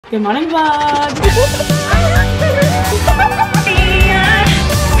Good morning vlog. Does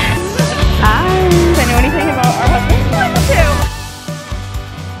I know anything about our husbands?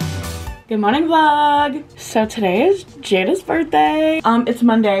 Good morning vlog. So today is Jada's birthday. It's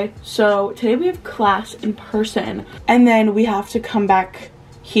Monday, so today we have class in person and then we have to come back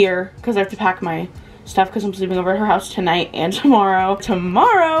here because I have to pack my stuff because I'm sleeping over at her house tonight and tomorrow.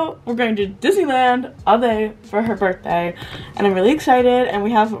 Tomorrow we're going to Disneyland all day for her birthday and I'm really excited and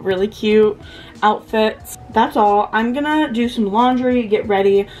we have really cute outfits. That's all. I'm gonna do some laundry, get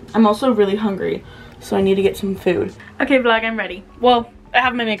ready. I'm also really hungry, so I need to get some food. Okay vlog, I'm ready. Well, I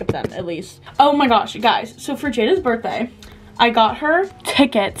have my makeup done at least. Oh my gosh guys, so for Jada's birthday I got her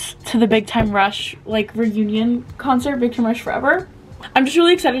tickets to the Big Time Rush like reunion concert, Big Time Rush Forever. I'm just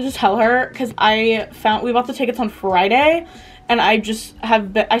really excited to tell her because we bought the tickets on Friday and I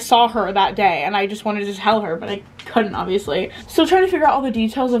saw her that day and I just wanted to tell her, but I couldn't obviously. Still trying to figure out all the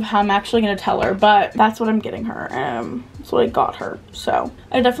details of how I'm actually going to tell her, but that's what I'm getting her. That's what I got her. So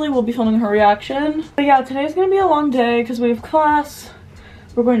I definitely will be filming her reaction. But yeah, today's going to be a long day because we have class.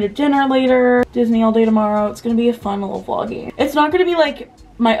 We're going to dinner later, Disney all day tomorrow. It's going to be a fun little vloggy. It's not going to be like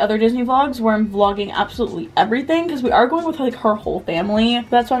my other Disney vlogs where I'm vlogging absolutely everything because we are going with like her whole family.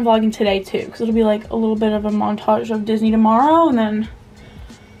 That's why I'm vlogging today too, because it'll be like a little bit of a montage of Disney tomorrow and then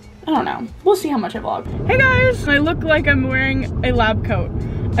I don't know. We'll see how much I vlog. Hey guys! I look like I'm wearing a lab coat.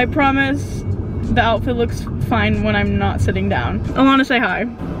 I promise the outfit looks fine when I'm not sitting down. Alana, say hi.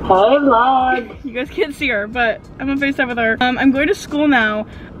 Hi vlog! You guys can't see her, but I'm on FaceTime with her. I'm going to school now.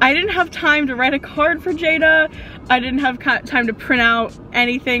 I didn't have time to write a card for Jada. I didn't have time to print out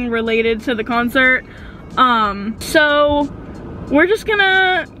anything related to the concert. So we're just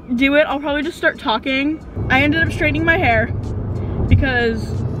gonna do it. I'll probably just start talking. I ended up straightening my hair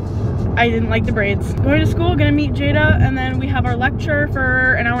because I didn't like the braids. Going to school, gonna meet Jada, and then we have our lecture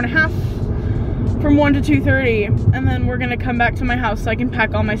for an hour and a half from 1 to 2:30, and then we're gonna come back to my house so I can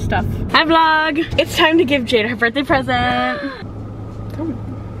pack all my stuff. Hi vlog! It's time to give Jada her birthday present.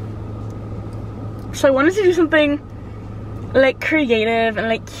 So I wanted to do something like creative and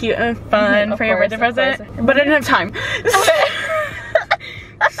like cute and fun for your birthday present, but I didn't have time.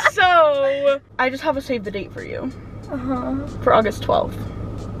 So I just have a save the date for you. For August 12th.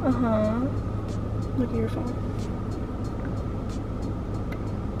 Look at your phone.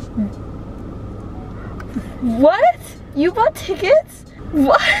 What? You bought tickets?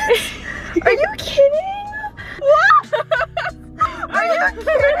 What? Are you kidding? What? Are you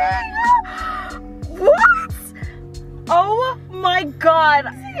kidding? What? Oh my god.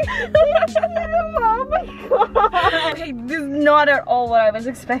 Oh my god. Okay, this is not at all what I was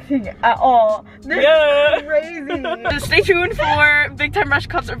expecting at all. This is crazy. So stay tuned for Big Time Rush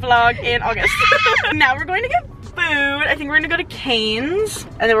concert vlog in August. Now we're going to get food. I think we're gonna go to Cane's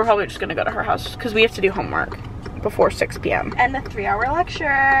and then we're probably just gonna go to her house because we have to do homework before 6 p.m. And a 3-hour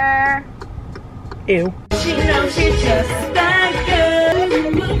lecture. Ew. She knows she's just that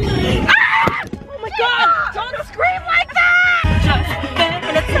good. Ah! Oh my god! Don't scream like that!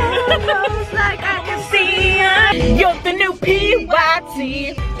 And it's almost like I can see it. You're the new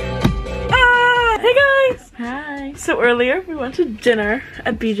PYT. Hey guys! Hi. So earlier we went to dinner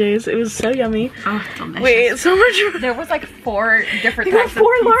at BJ's. It was so yummy. Oh, delicious. Wait, so much. There was like 4 different types of pizza.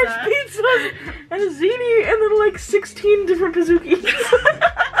 4 large pizzas and a ziti and then like 16 different bazookies.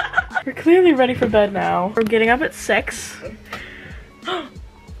 We're clearly ready for bed now. We're getting up at 6.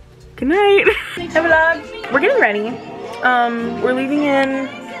 Good night. Hey vlog. We're getting ready. We're leaving in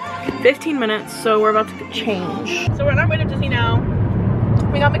 15 minutes, so we're about to change. So we're on our way to Disney now.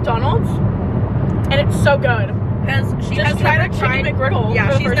 We got McDonald's, and it's so good. Because she has tried the chicken McGriddle.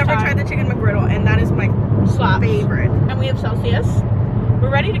 Yeah, she's never tried the chicken McGriddle, and that is my favorite. And we have Celsius. We're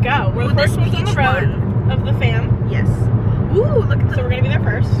ready to go. We're the first ones on the road of the fam. Yes. Ooh, look at this. So we're gonna be there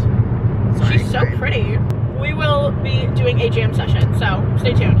first. Sorry, she's so pretty. We will be doing a jam session, so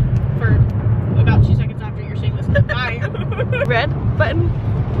stay tuned for about 2 seconds after you're seeing this. Bye. Red button.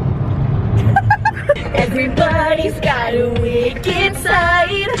 Everybody's got a wicked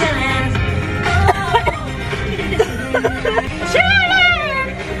side.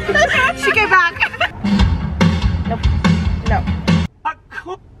 She came back. Nope. No.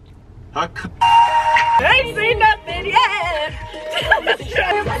 I ain't seen nothing yet. What's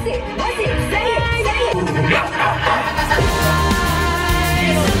it? Say it.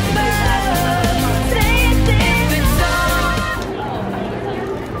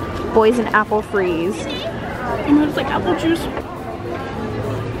 Boys and apple freeze. You know, it's like apple juice.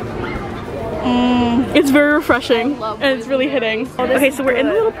 It's very refreshing and it's really hitting. Okay, so we're in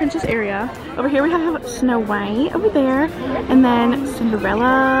the little princess area. Over here we have Snow-White over there, and then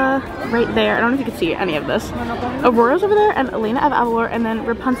Cinderella right there. I don't know if you can see any of this. Aurora's over there, and Elena of Avalor, and then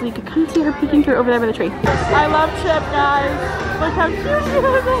Rapunzel. You can kind of see her peeking through over there by the tree. I love Chip, guys. Look how cute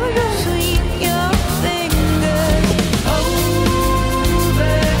she is. Oh my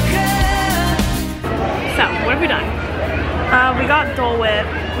God. So, what have we done? We got Dole Whip,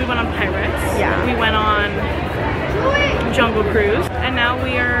 we went on Pirates, Yeah. we went on Jungle Cruise, and now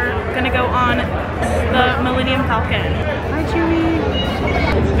we are gonna go on the Millennium Falcon. Hi Chewie!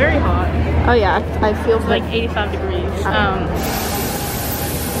 It's very hot. Oh yeah, I feel It's like 85 degrees.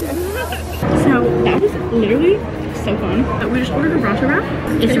 So that was literally so fun. We just ordered a Bronto wrap.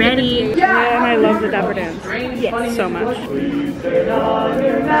 It's ready. Yeah. And I love the Dapper Dance. Yes. So much.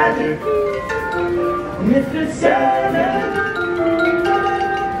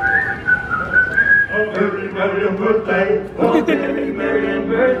 Merry birthday, oh merry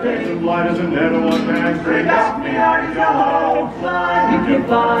birthday, light as a net on one man's string. Got me out of your home, fly, you can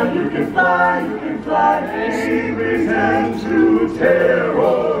fly, you can fly, you can fly. Every hand to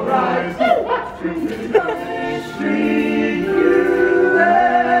terrorize. To the street, USA.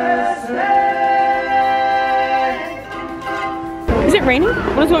 Is it raining?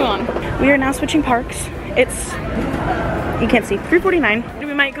 What is going on? We are now switching parks. It's, you can't see, 3:49.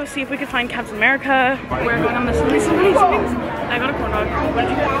 We might go see if we could find Captain America. We're going on this nice. I got a corn dog. What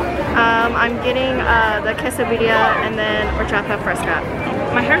did you get? I'm getting the quesadilla and then horchata fresca.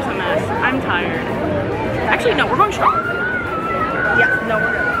 My hair's a mess. I'm tired. Actually, no, we're going strong. Yeah, no,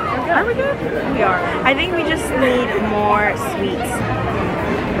 we're good. Are we good? We are. I think we just need more sweets.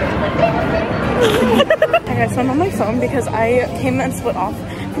 Okay, guys, so I'm on my phone because I came and split off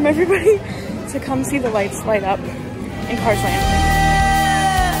from everybody to come see the lights light up in Cars Land.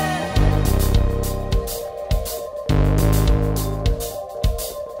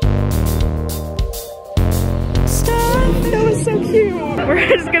 That was so cute. We're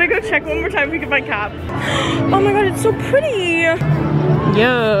just gonna go check one more time if we can find Cap. Oh my God, it's so pretty.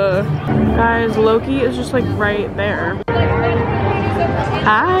 Yeah. Guys, Loki is just like right there.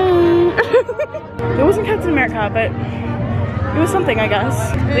 Hi. It wasn't Captain America, but it was something, I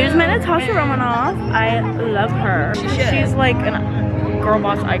guess. We just met Natasha Romanoff. I love her. She's like a girl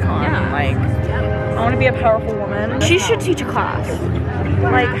boss icon. Yeah. Like, I want to be a powerful woman. She should teach a class.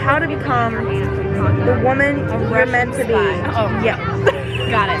 Like, how to become the woman you're meant to be. Oh, yeah.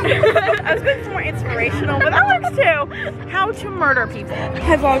 Got it. I was going for more inspirational, but that works too. How to murder people.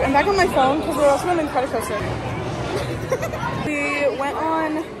 Hi vlog, I'm back on my phone because we're also on the credit coaster. We went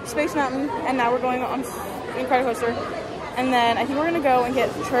on Space Mountain and now we're going on Incredicoaster. And then I think we're gonna go and get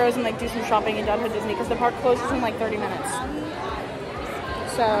churros and like do some shopping in downtown Disney because the park closes in like 30 minutes.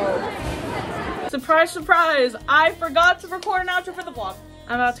 So, surprise, surprise! I forgot to record an outro for the vlog.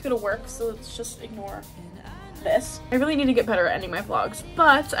 I'm about to go to work, so let's just ignore this. I really need to get better at ending my vlogs,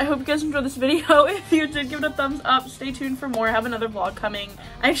 but I hope you guys enjoyed this video. If you did, give it a thumbs up. Stay tuned for more. I have another vlog coming.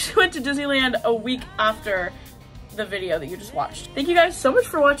 I actually went to Disneyland a week after the video that you just watched. Thank you guys so much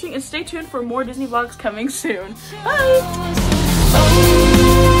for watching and stay tuned for more Disney vlogs coming soon. Bye!